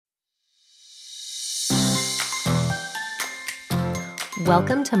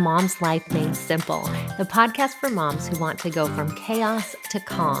Welcome to Mom's Life Made Simple, the podcast for moms who want to go from chaos to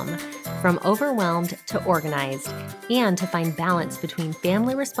calm, from overwhelmed to organized, and to find balance between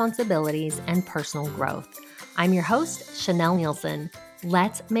family responsibilities and personal growth. I'm your host, Chanel Nielsen.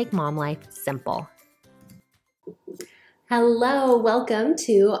 Let's make mom life simple. Hello, welcome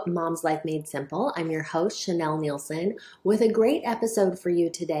to Mom's Life Made Simple. I'm your host, Chanel Nielsen, with a great episode for you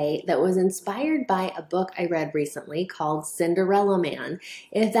today that was inspired by a book I read recently called Cinderella Man.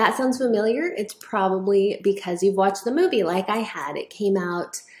 If that sounds familiar, it's probably because you've watched the movie like I had. It came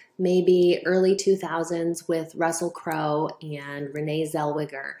out maybe early 2000s with Russell Crowe and Renee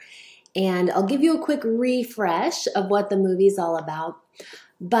Zellweger. And I'll give you a quick refresh of what the movie's all about.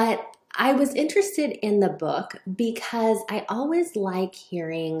 But I was interested in the book because I always like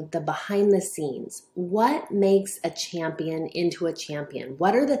hearing the behind the scenes. What makes a champion into a champion?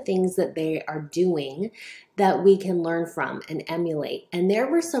 What are the things that they are doing that we can learn from and emulate? And there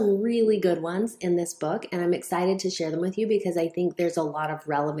were some really good ones in this book, and I'm excited to share them with you because I think there's a lot of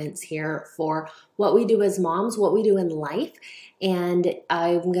relevance here for what we do as moms, what we do in life. And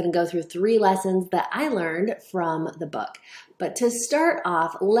I'm going to go through 3 lessons that I learned from the book. But to start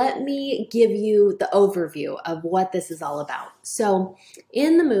off, let me give you the overview of what this is all about. So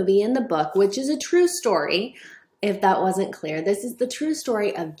in the movie, in the book, which is a true story, if that wasn't clear, this is the true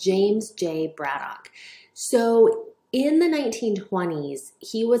story of James J. Braddock. So in the 1920s,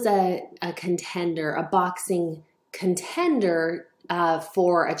 he was a contender, a boxing contender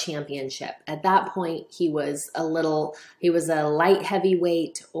for a championship. At that point, he was a light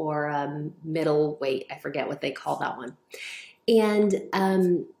heavyweight or a middleweight. I forget what they call that one.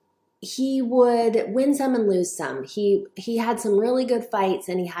 And he would win some and lose some. He had some really good fights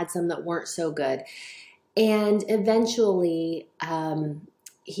and he had some that weren't so good. And eventually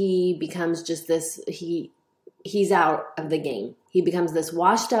he becomes just this, he's out of the game. He becomes this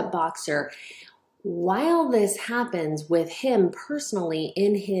washed up boxer. While this happens with him personally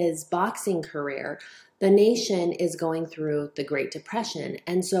in his boxing career, the nation is going through the Great Depression.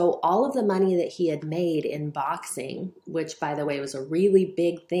 And so all of the money that he had made in boxing, which by the way was a really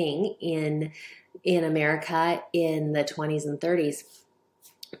big thing in America in the 20s and 30s,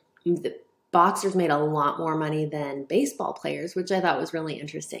 the boxers made a lot more money than baseball players, which I thought was really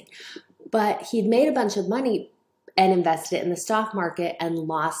interesting. But he'd made a bunch of money and invested it in the stock market and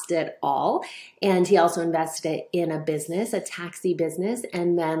lost it all. And he also invested it in a business, a taxi business,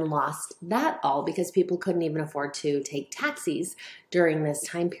 and then lost that all because people couldn't even afford to take taxis during this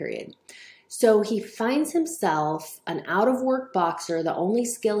time period. So he finds himself an out-of-work boxer, the only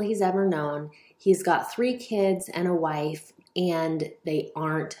skill he's ever known. He's got 3 kids and a wife, and they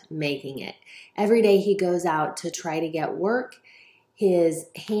aren't making it. Every day he goes out to try to get work. His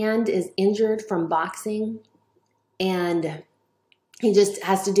hand is injured from boxing, and he just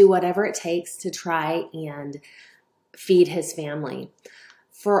has to do whatever it takes to try and feed his family.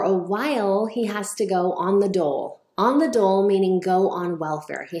 For a while, he has to go on the dole. On the dole meaning go on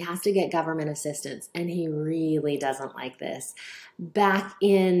welfare. He has to get government assistance, and he really doesn't like this. Back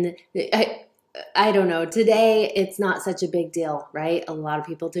in, I don't know, today it's not such a big deal, right? A lot of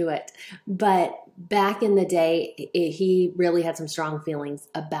people do it. But back in the day, he really had some strong feelings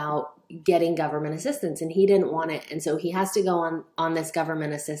about getting government assistance, and he didn't want it. And so he has to go on this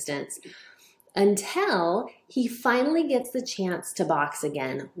government assistance until he finally gets the chance to box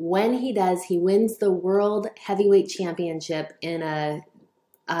again. When he does, he wins the World Heavyweight Championship in a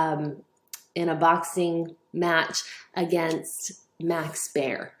boxing match against Max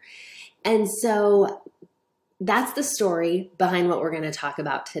Baer. And so that's the story behind what we're going to talk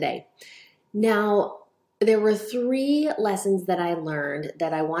about today. Now, there were 3 lessons that I learned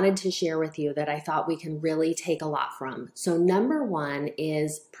that I wanted to share with you that I thought we can really take a lot from. So number 1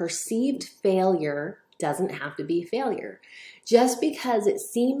 is perceived failure doesn't have to be failure. Just because it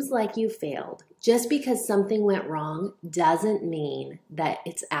seems like you failed, just because something went wrong, doesn't mean that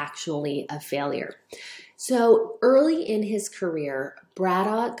it's actually a failure. So early in his career,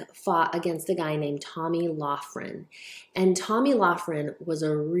 Braddock fought against a guy named Tommy Loughran. And Tommy Loughran was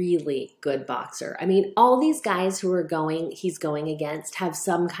a really good boxer. I mean, all these guys who he's going against have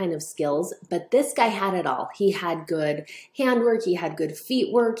some kind of skills, but this guy had it all. He had good handwork, he had good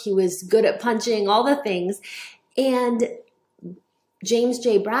feet work, he was good at punching, all the things. And James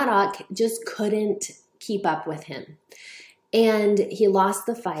J. Braddock just couldn't keep up with him. And he lost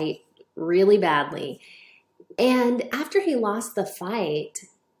the fight really badly. And after he lost the fight,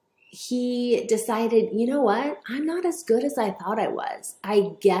 he decided, you know what? I'm not as good as I thought I was.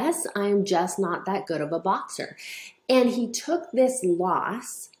 I guess I'm just not that good of a boxer. And he took this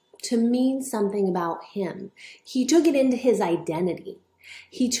loss to mean something about him. He took it into his identity.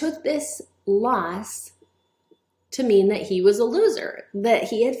 He took this loss to mean that he was a loser, that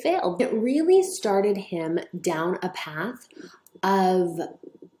he had failed. It really started him down a path of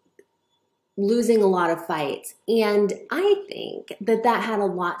losing a lot of fights. And I think that that had a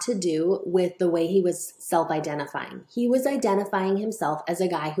lot to do with the way he was self-identifying. He was identifying himself as a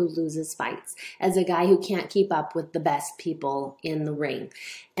guy who loses fights, as a guy who can't keep up with the best people in the ring.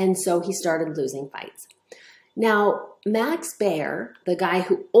 And so he started losing fights. Now, Max Baer, the guy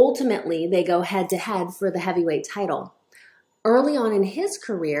who ultimately they go head-to-head for the heavyweight title, early on in his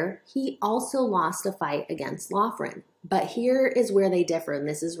career, he also lost a fight against Loughran. But here is where they differ, and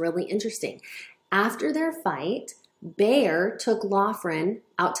this is really interesting. After their fight, Baer took Loughran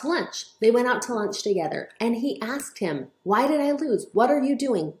out to lunch. They went out to lunch together, and he asked him, "Why did I lose? What are you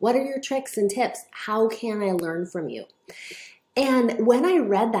doing? What are your tricks and tips? How can I learn from you?" And when I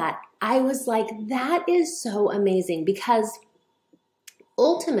read that, I was like, that is so amazing, because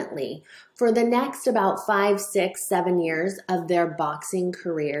ultimately, for the next about 5, 6, 7 years of their boxing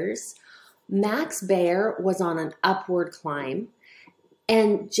careers, Max Baer was on an upward climb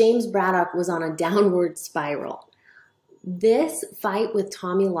and James Braddock was on a downward spiral. This fight with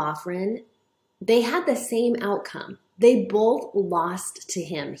Tommy Loughran, they had the same outcome. They both lost to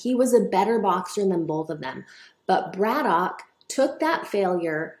him. He was a better boxer than both of them. But Braddock took that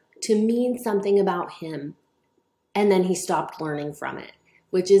failure to mean something about him, and then he stopped learning from it,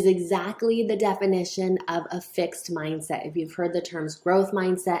 which is exactly the definition of a fixed mindset. If you've heard the terms growth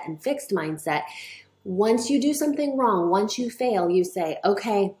mindset and fixed mindset, once you do something wrong, once you fail, you say,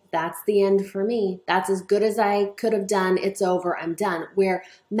 okay, that's the end for me. That's as good as I could have done. It's over. I'm done. Where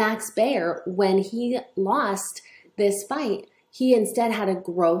Max Baer, when he lost this fight, he instead had a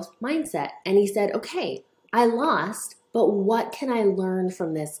growth mindset. And he said, okay, I lost, but what can I learn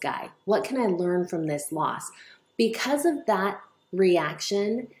from this guy? What can I learn from this loss? Because of that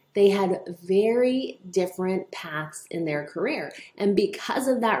reaction, they had very different paths in their career. And because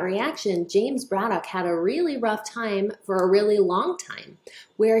of that reaction, James Braddock had a really rough time for a really long time,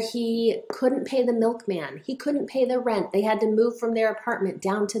 where he couldn't pay the milkman. He couldn't pay the rent. They had to move from their apartment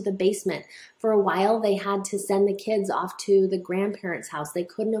down to the basement. For a while, they had to send the kids off to the grandparents' house. They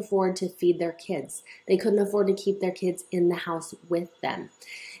couldn't afford to feed their kids. They couldn't afford to keep their kids in the house with them.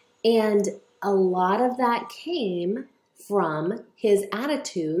 And a lot of that came from his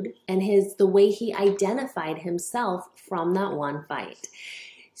attitude and the way he identified himself from that one fight.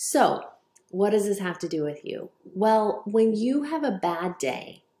 So, what does this have to do with you? Well, when you have a bad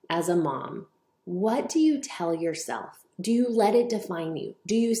day as a mom, what do you tell yourself? Do you let it define you?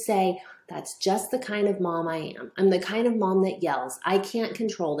 Do you say, that's just the kind of mom I am. I'm the kind of mom that yells. I can't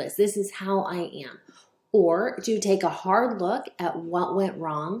control this. This is how I am. Or do you take a hard look at what went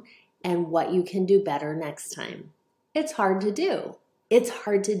wrong and what you can do better next time? It's hard to do. It's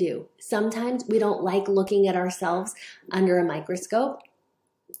hard to do. Sometimes we don't like looking at ourselves under a microscope,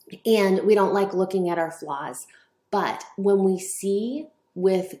 and we don't like looking at our flaws. But when we see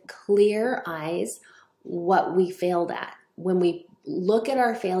with clear eyes what we failed at, when we look at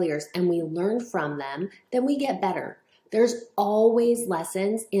our failures and we learn from them, then we get better. There's always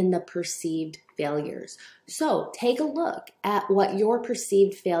lessons in the perceived failures. So take a look at what your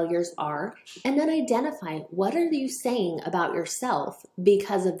perceived failures are, and then identify what are you saying about yourself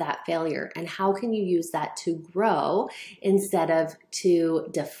because of that failure, and how can you use that to grow instead of to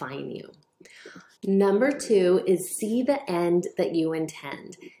define you. Number 2 is see the end that you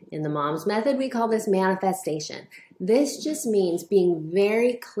intend. In the Mom's Method, we call this manifestation. This just means being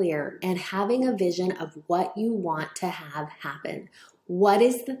very clear and having a vision of what you want to have happen. What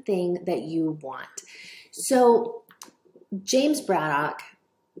is the thing that you want? So James Braddock,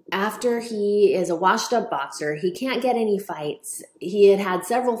 after he is a washed-up boxer, he can't get any fights. He had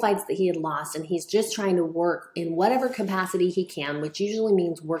several fights that he had lost, and he's just trying to work in whatever capacity he can, which usually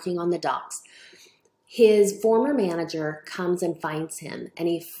means working on the docks. His former manager comes and finds him, and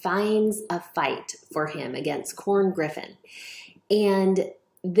he finds a fight for him against Corn Griffin. And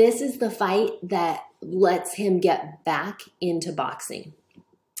this is the fight that lets him get back into boxing.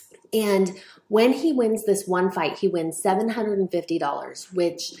 And when he wins this one fight, he wins $750,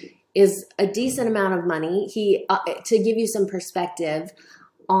 which is a decent amount of money. To give you some perspective,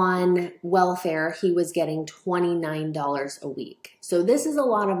 on welfare, he was getting $29 a week. So this is a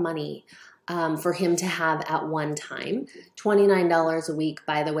lot of money for him to have at one time. $29 a week,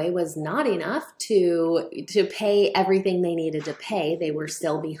 by the way, was not enough to pay everything they needed to pay. They were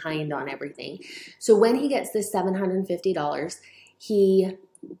still behind on everything. So when he gets this $750, he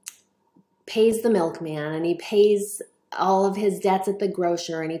pays the milkman, and he pays all of his debts at the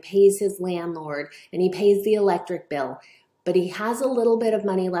grocer, and he pays his landlord, and he pays the electric bill. but he has a little bit of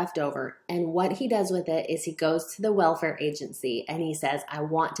money left over. And what he does with it is he goes to the welfare agency and he says, I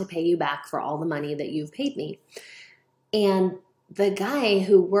want to pay you back for all the money that you've paid me. And the guy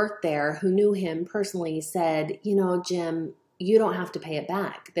who worked there, who knew him personally, said, Jim, you don't have to pay it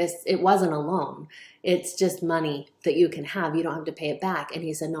back. It wasn't a loan. It's just money that you can have. You don't have to pay it back. And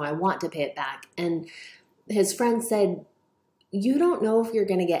he said, no, I want to pay it back. And his friend said, you don't know if you're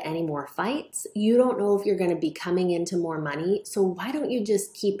going to get any more fights. You don't know if you're going to be coming into more money. So why don't you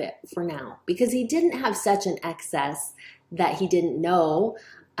just keep it for now? Because he didn't have such an excess that he didn't know.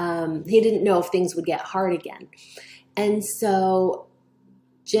 He didn't know if things would get hard again. And so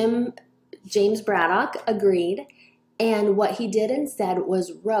James Braddock agreed. And what he did instead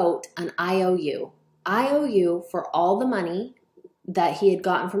was wrote an IOU. IOU for all the money that he had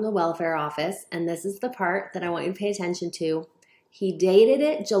gotten from the welfare office. And this is the part that I want you to pay attention to. He dated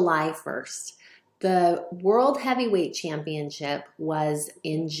it July 1st. The World Heavyweight Championship was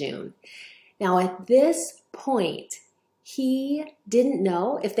in June. Now, at this point, he didn't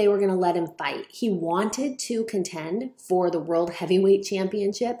know if they were going to let him fight. He wanted to contend for the World Heavyweight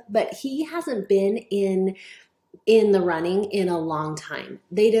Championship, but he hasn't been in the running in a long time.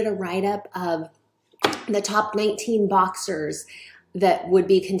 They did a write-up of the top 19 boxers that would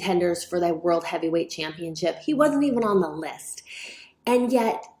be contenders for the World Heavyweight Championship. He wasn't even on the list. And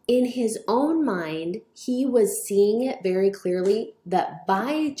yet, in his own mind, he was seeing it very clearly that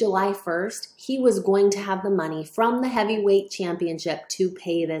by July 1st, he was going to have the money from the heavyweight championship to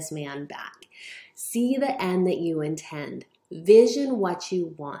pay this man back. See the end that you intend. Vision what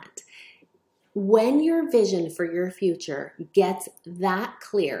you want. When your vision for your future gets that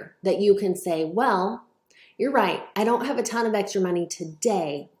clear that you can say, well, you're right, I don't have a ton of extra money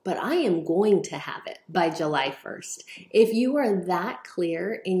today, but I am going to have it by July 1st. If you are that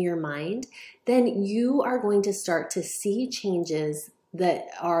clear in your mind, then you are going to start to see changes that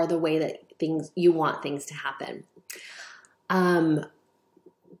are the way that you want things to happen.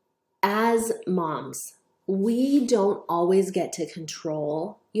 As moms, we don't always get to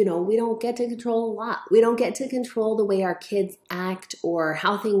control, we don't get to control a lot. We don't get to control the way our kids act or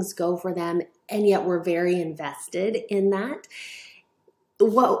how things go for them, and yet we're very invested in that.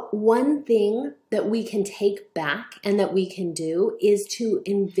 One thing that we can take back and that we can do is to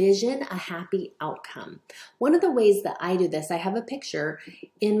envision a happy outcome. One of the ways that I do this, I have a picture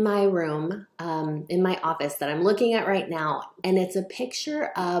in my room, in my office that I'm looking at right now, and it's a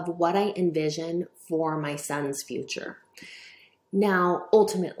picture of what I envision for my son's future. Now,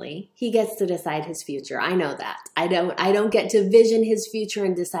 ultimately, he gets to decide his future. I know that. I don't get to vision his future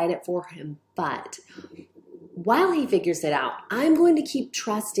and decide it for him, but while he figures it out, I'm going to keep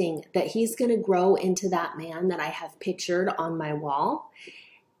trusting that he's going to grow into that man that I have pictured on my wall.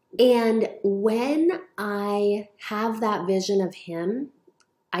 And when I have that vision of him,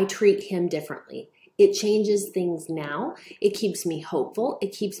 I treat him differently. It changes things now. It keeps me hopeful.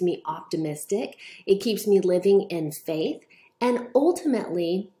 It keeps me optimistic. It keeps me living in faith. And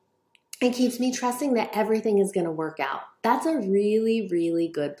ultimately, it keeps me trusting that everything is going to work out. That's a really, really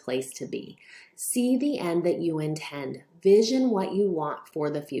good place to be. See the end that you intend. Vision what you want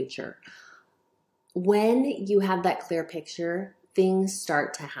for the future. When you have that clear picture, things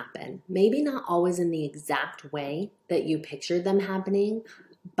start to happen. Maybe not always in the exact way that you pictured them happening,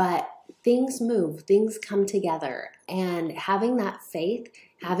 but things move, things come together. And having that faith,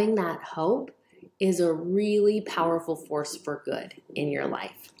 having that hope is a really powerful force for good in your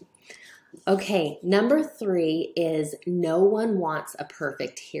life. Okay, number 3 is no one wants a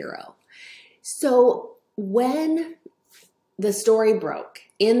perfect hero. So when the story broke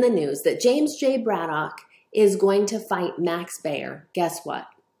in the news that James J. Braddock is going to fight Max Baer, guess what?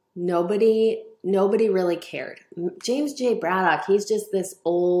 Nobody really cared. James J. Braddock, he's just this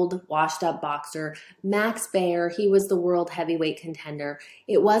old, washed-up boxer. Max Baer, he was the world heavyweight contender.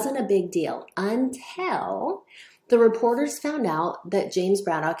 It wasn't a big deal until the reporters found out that James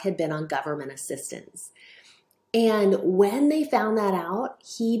Braddock had been on government assistance. And when they found that out,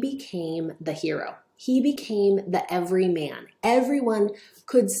 he became the hero. He became the everyman. Everyone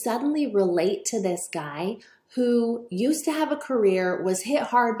could suddenly relate to this guy who used to have a career, was hit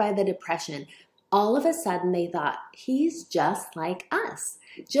hard by the Depression. All of a sudden, they thought, he's just like us.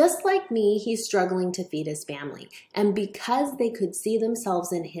 Just like me, he's struggling to feed his family. And because they could see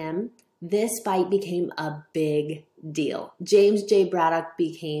themselves in him, this fight became a big deal. James J. Braddock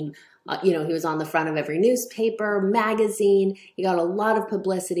became, he was on the front of every newspaper, magazine. He got a lot of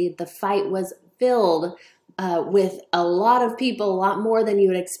publicity. The fight was filled with a lot of people, a lot more than you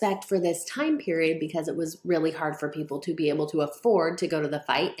would expect for this time period, because it was really hard for people to be able to afford to go to the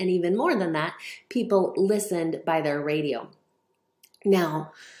fight. And even more than that, people listened by their radio.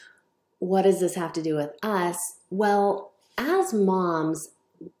 Now, what does this have to do with us? Well, as moms,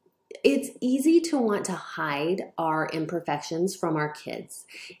 it's easy to want to hide our imperfections from our kids.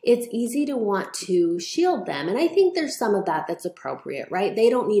 It's easy to want to shield them. And I think there's some of that that's appropriate, right? They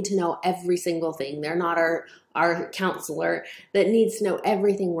don't need to know every single thing. They're not our counselor that needs to know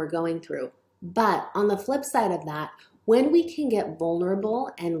everything we're going through. But on the flip side of that, when we can get vulnerable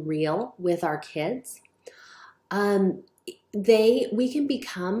and real with our kids, we can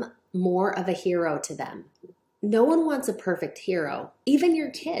become more of a hero to them. No one wants a perfect hero, even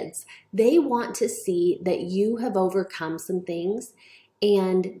your kids. They want to see that you have overcome some things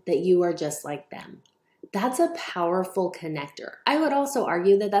and that you are just like them. That's a powerful connector. I would also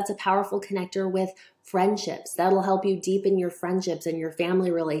argue that that's a powerful connector with friendships. That'll help you deepen your friendships and your family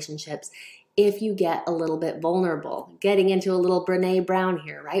relationships if you get a little bit vulnerable. Getting into a little Brené Brown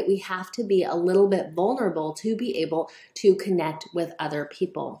here, right? We have to be a little bit vulnerable to be able to connect with other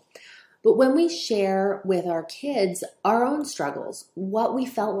people. But when we share with our kids our own struggles, what we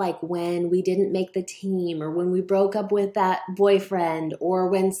felt like when we didn't make the team, or when we broke up with that boyfriend, or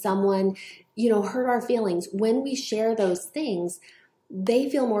when someone, hurt our feelings, when we share those things, they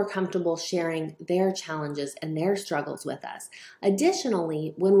feel more comfortable sharing their challenges and their struggles with us.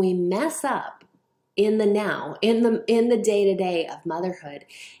 Additionally, when we mess up in the now, in the day-to-day of motherhood,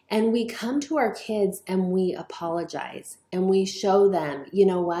 and we come to our kids and we apologize and we show them, you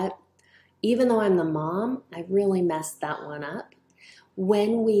know what? Even though I'm the mom, I really messed that one up.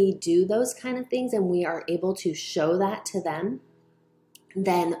 When we do those kind of things and we are able to show that to them,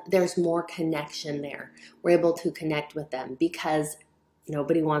 then there's more connection there. We're able to connect with them because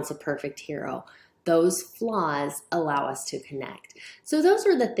nobody wants a perfect hero. Those flaws allow us to connect. So those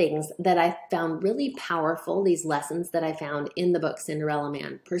are the things that I found really powerful, these lessons that I found in the book Cinderella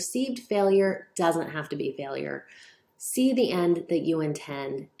Man. Perceived failure doesn't have to be failure. See the end that you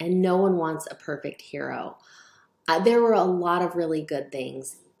intend, and no one wants a perfect hero. There were a lot of really good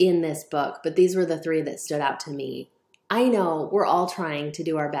things in this book, but these were the three that stood out to me. I know we're all trying to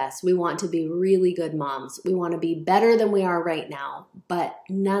do our best. We want to be really good moms. We want to be better than we are right now, but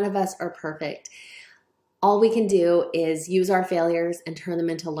none of us are perfect. All we can do is use our failures and turn them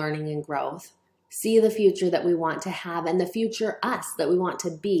into learning and growth. See the future that we want to have and the future us that we want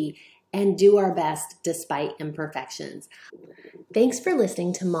to be, and do our best despite imperfections. Thanks for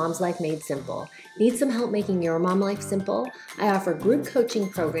listening to Mom's Life Made Simple. Need some help making your mom life simple? I offer group coaching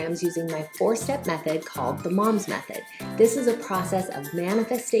programs using my 4-step method called the Mom's Method. This is a process of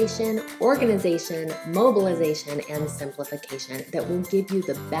manifestation, organization, mobilization, and simplification that will give you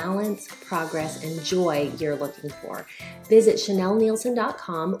the balance, progress, and joy you're looking for. Visit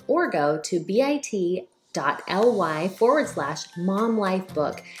ChanelNielsen.com or go to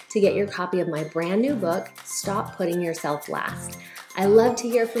bit.ly/momlifebook to get your copy of my brand new book, Stop Putting Yourself Last. I love to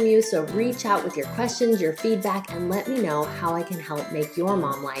hear from you, so reach out with your questions, your feedback, and let me know how I can help make your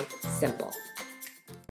mom life simple.